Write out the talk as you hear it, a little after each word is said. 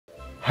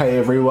Hey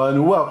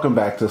everyone, welcome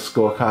back to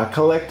Scorecard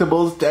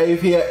Collectibles.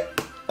 Dave here,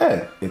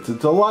 and it's a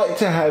delight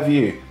to have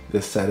you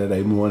this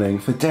Saturday morning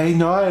for day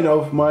 9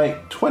 of my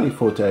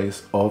 24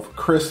 days of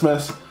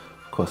Christmas. Of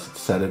course, it's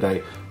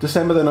Saturday,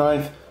 December the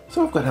 9th,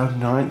 so I've got our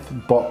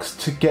 9th box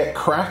to get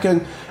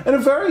cracking, and a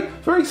very,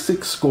 very sick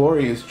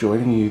Scorey is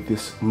joining you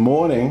this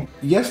morning.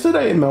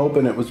 Yesterday in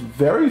Melbourne it was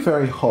very,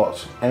 very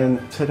hot,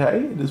 and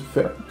today it is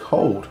very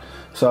cold.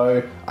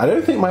 So I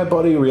don't think my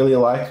body really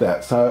liked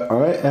that. So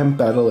I am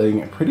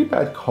battling a pretty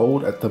bad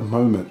cold at the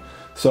moment.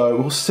 So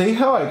we'll see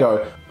how I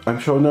go. I'm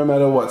sure no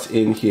matter what's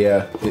in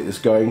here, it is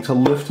going to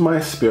lift my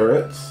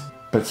spirits.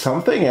 But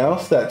something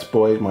else that's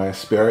buoyed my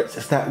spirits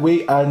is that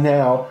we are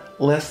now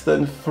less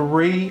than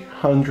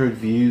 300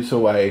 views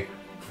away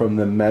from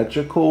the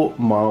magical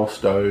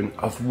milestone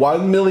of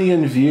 1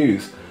 million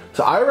views.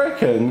 So I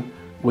reckon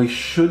we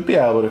should be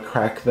able to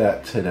crack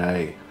that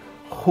today.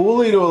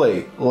 Holy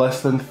dooly,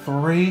 less than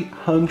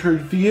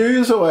 300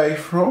 views away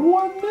from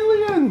 1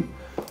 million.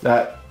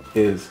 That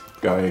is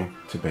going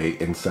to be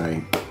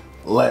insane.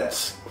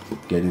 Let's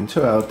get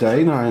into our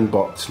day 9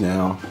 box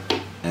now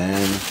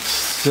and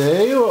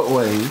see what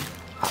we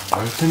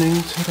are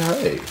opening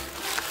today.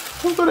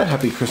 We've got a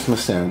Happy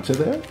Christmas Santa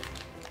there.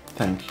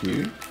 Thank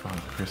you,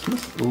 Father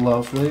Christmas.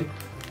 Lovely,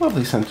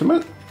 lovely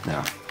sentiment.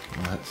 Now,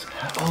 let's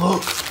have a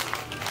look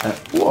at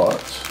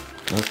what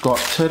we've got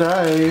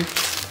today.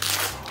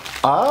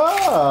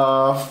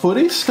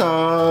 Footy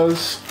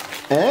stars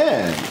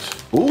and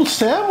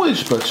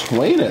sandwich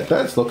between it.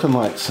 That's looking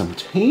like some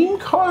Team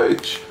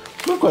Coach.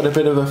 We've got a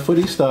bit of a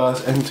Footy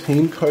Stars and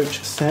Team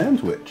Coach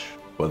sandwich.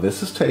 Well,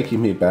 this is taking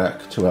me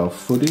back to our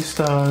Footy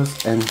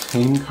Stars and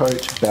Team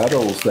Coach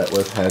battles that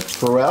we've had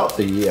throughout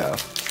the year.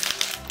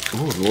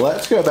 Ooh,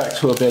 let's go back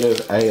to a bit of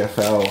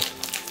AFL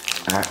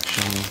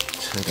action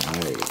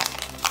today.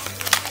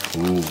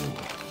 Ooh,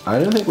 I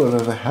don't think we've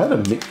ever had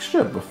a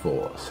mixture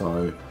before,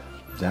 so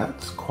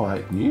that's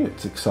quite new.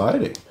 It's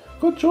exciting.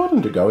 Got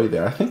Jordan De Goey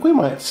there. I think we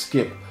might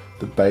skip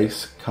the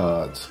base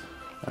cards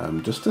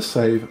just to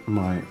save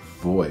my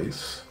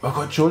voice. I've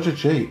got Georgia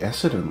G,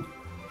 Essendon,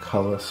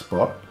 colour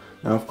spot.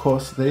 Now, of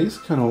course, these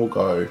can all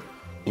go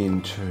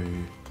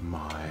into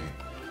my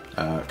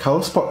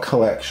colour spot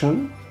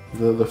collection,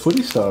 the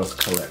Footy Stars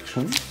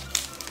collection.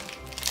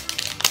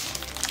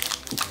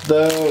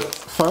 The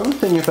fun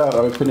thing about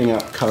opening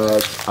up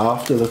cards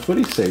after the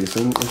footy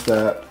season is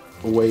that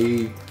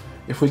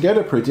if we get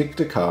a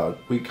predictor card,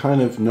 we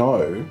kind of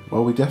know,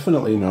 well, we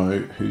definitely know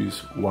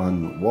who's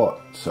won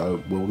what.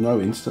 So we'll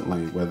know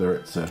instantly whether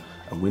it's a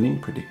winning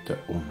predictor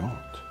or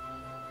not.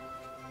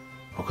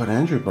 I've got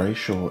Andrew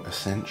Brayshaw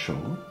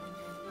Essential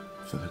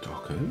for the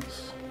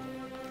Dockers.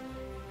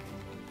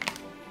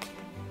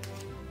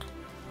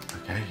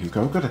 Okay, here we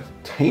go. We've got a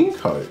Team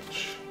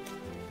Coach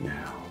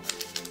now.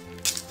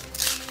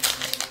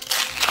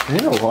 It's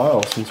been a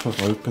while since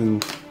we've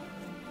opened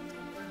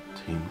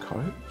Team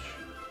Coach.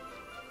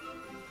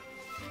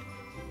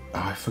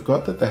 I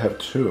forgot that they have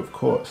 2, of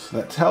course.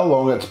 That's how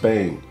long it's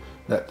been.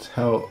 That's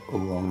how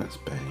long it's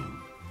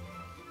been.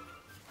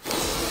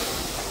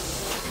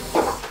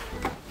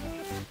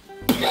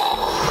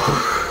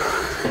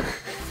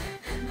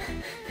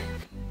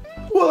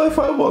 Well, if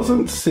I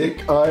wasn't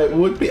sick, I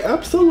would be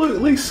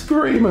absolutely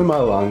screaming my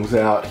lungs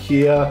out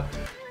here.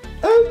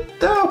 And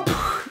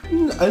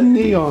a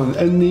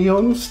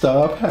neon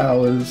star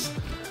powers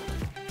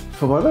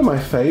for one of my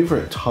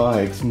favourite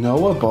Tigers,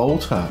 Noah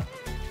Bolter.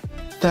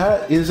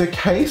 That is a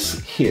case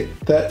hit.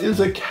 That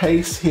is a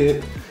case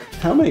hit.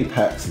 How many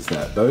packs is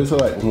that? Those are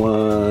like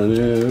one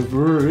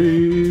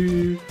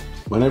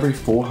every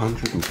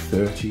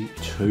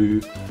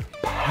 432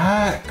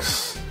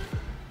 packs.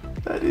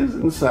 That is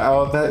insane.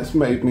 Oh, that's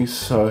made me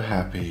so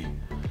happy.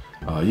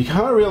 You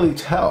can't really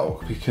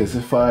tell because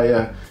if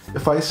I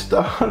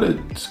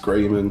started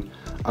screaming,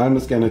 I'm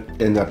just gonna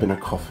end up in a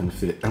coughing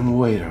fit, and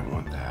we don't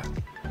want that.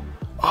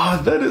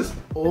 Oh, that is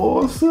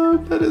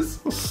awesome. That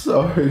is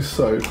so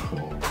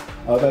cool.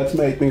 Oh, that's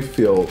made me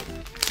feel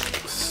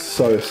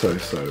so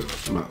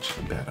much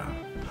better.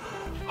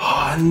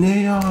 Oh,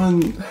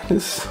 neon. That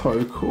is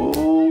so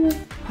cool.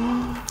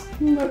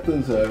 That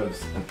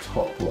deserves a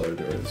top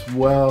loader as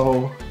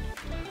well.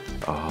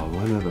 Oh,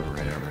 one of the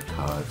rarer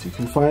cards. You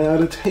can find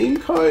out a Team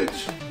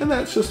Coach, and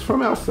that's just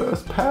from our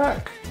first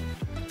pack.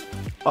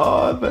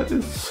 Oh, that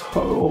is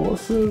so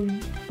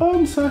awesome.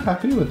 I'm so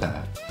happy with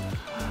that.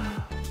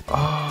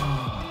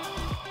 Oh,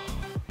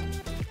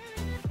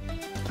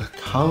 the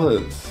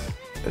colours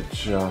are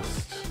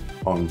just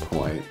on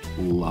point.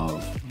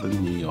 Love the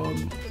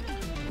neon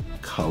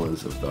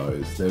colours of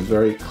those. They're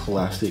very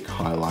classic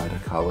highlighter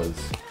colours.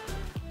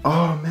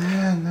 Oh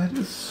man, that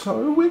is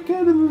so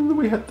wicked. And then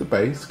we had the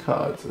base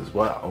cards as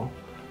well.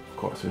 Of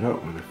course, we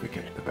don't want to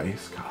forget the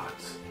base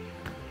cards.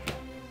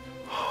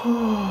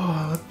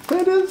 Oh,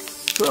 that is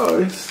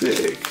so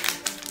sick.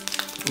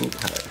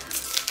 Okay.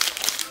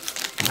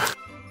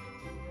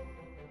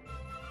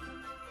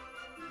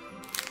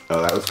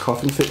 Oh, that was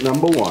coughing fit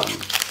number 1.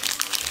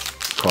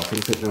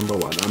 Coughing fit number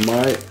 1. I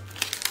might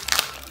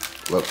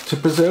Look, to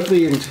preserve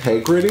the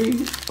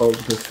integrity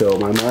of the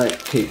film, I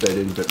might keep that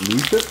in but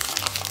mute it.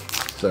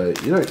 So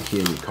you don't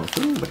hear me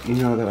coughing, but you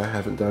know that I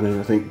haven't done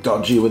anything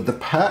dodgy with the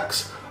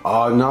packs.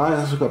 Oh,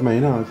 nice, we've got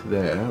Maynard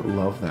there.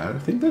 Love that. I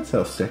think that's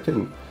our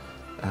second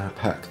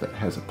pack that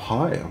has a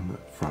pie on the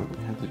front.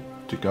 We have the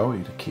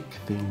Scorey to kick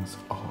things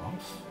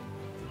off.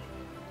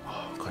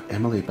 Oh, we've got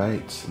Emily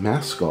Bates,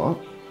 mascot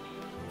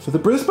for the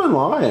Brisbane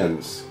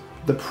Lions.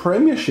 The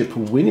premiership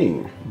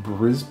winning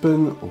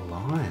Brisbane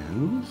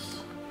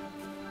Lions.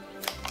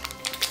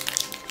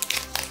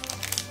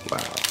 Wow.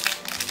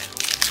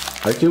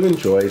 Hope you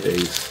enjoy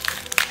these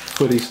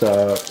Footy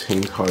Star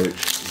Team Coach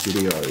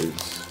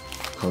videos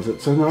because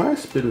it's a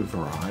nice bit of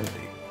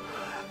variety.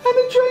 And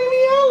a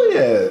Jamie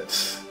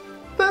Elliott!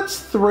 That's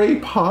 3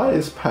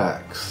 pies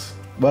packs.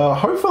 Well,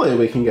 hopefully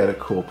we can get a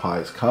cool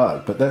pies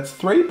card, but that's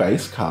 3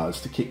 base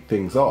cards to kick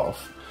things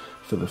off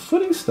for the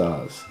Footy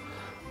Stars.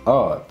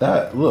 Oh,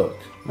 that's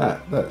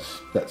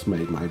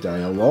made my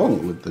day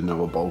along with the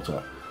Noah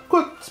Bolter.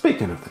 Got,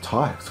 speaking of the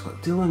Tigers,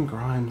 got Dylan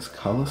Grimes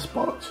colour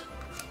spot.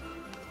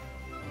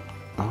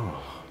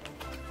 Oh,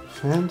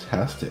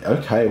 fantastic.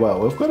 Okay, well,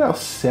 we've got our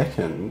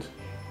second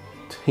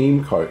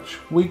team coach.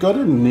 We got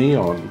a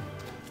neon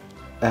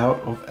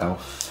out of our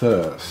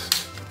first.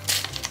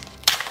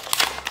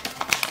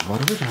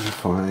 What are we going to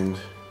find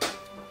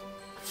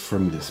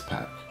from this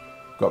pack?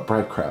 Got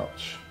Brad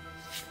Crouch.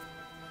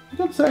 We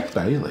got Zach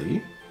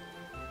Bailey.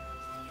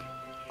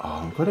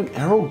 Oh, I've got an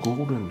Errol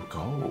Goulden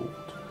gold.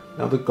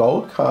 Now the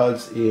gold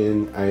cards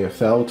in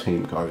AFL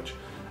Team Coach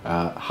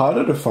are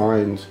harder to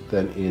find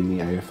than in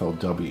the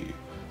AFLW.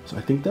 So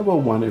I think there were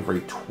 1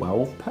 every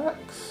 12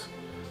 packs.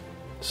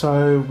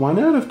 So 1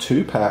 out of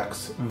 2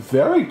 packs,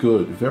 very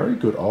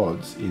good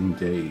odds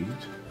indeed.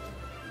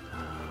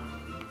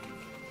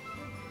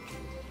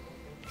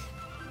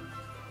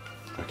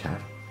 Okay,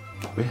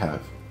 we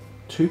have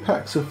 2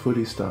 packs of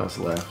Footy Stars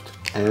left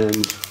and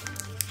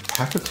a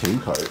pack of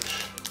Team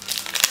Coach.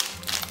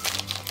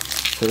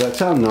 So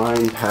that's our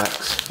 9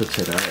 packs for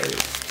today.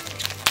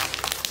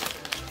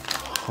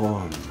 Oh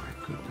my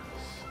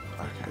goodness.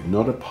 Okay,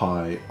 not a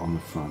pie on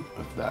the front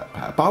of that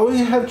pack. But we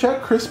have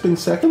Jack Crisp in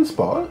second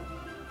spot.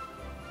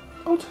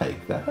 I'll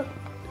take that.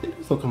 It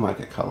is looking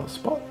like a colour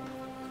spot.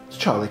 It's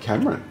Charlie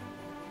Cameron.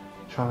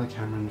 Charlie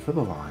Cameron for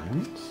the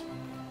Lions.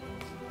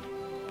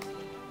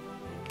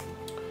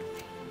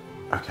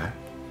 Okay.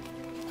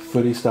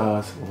 Footy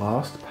Stars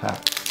last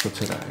pack for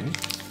today.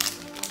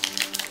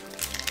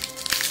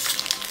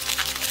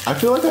 I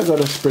feel like I've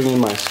got a spring in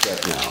my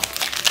step now.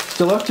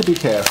 Still have to be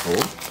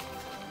careful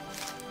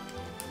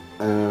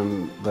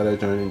that I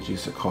don't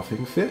induce a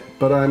coughing fit,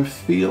 but I'm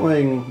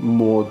feeling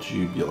more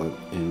jubilant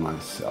in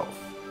myself.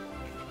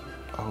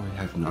 Oh, we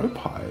have no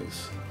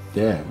pies.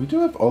 There, we do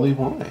have Ollie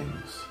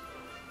Wines.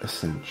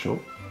 Essential.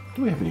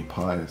 Do we have any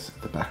pies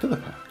at the back of the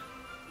pack?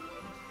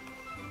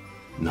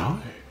 No.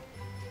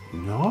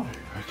 No.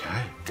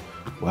 Okay.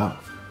 Well,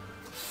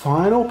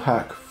 final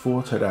pack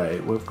for today.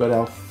 We've got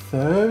our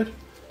 3rd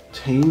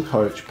Team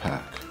Coach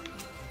pack.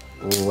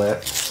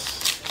 Let's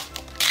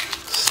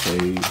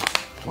see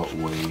what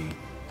we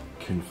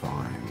can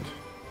find.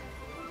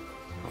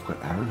 I've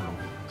got Aaron Hall,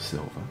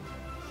 silver.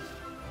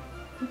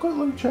 We've got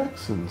Luke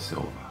Jackson,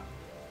 silver.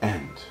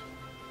 And,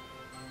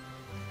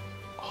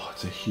 oh,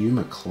 it's a Hugh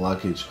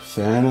McCluggage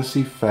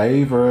fantasy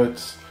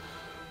favourites.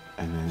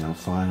 And then our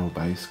final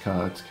base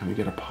cards. Can we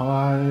get a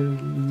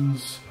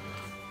pies?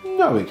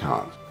 No, we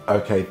can't.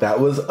 Okay, that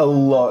was a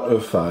lot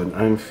of fun.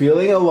 I'm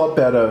feeling a lot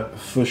better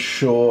for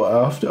sure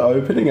after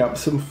opening up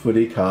some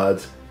footy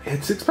cards.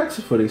 It's 6 packs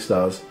of Footy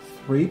Stars,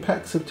 3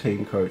 packs of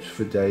Team Coach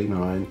for day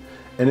 9.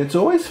 And it's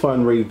always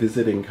fun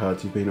revisiting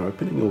cards you've been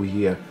opening all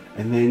year.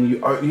 And then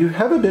you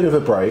have a bit of a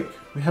break.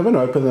 We haven't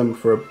opened them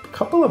for a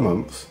couple of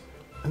months.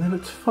 And then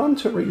it's fun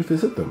to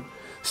revisit them.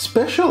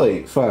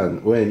 Especially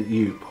fun when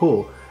you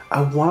pull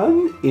a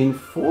 1 in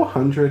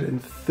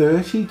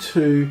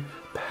 432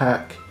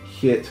 pack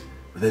hit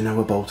with a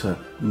Noah Bolter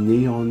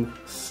Neon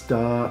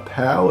Star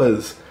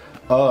Powers.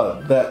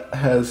 Oh, that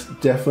has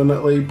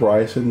definitely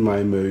brightened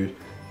my mood,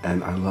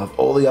 and I love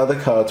all the other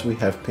cards we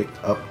have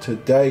picked up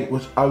today,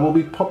 which I will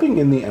be popping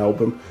in the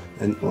album.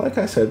 And like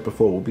I said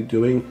before, we'll be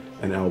doing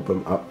an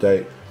album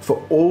update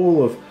for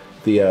all of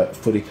the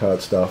footy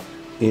card stuff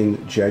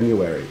in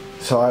January.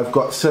 So I've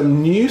got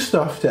some new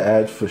stuff to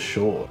add for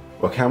sure.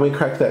 Well, can we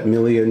crack that 1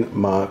 million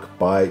mark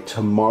by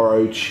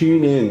tomorrow?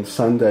 Tune in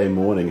Sunday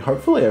morning.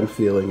 Hopefully I'm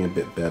feeling a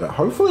bit better.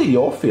 Hopefully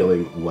you're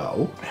feeling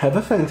well. Have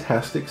a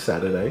fantastic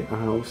Saturday.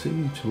 I'll see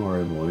you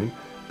tomorrow morning.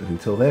 But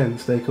until then,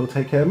 stay cool,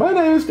 take care. My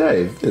name is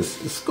Dave. This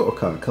is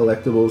Scorecard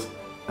Collectibles,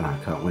 and I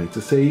can't wait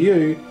to see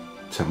you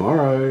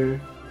tomorrow.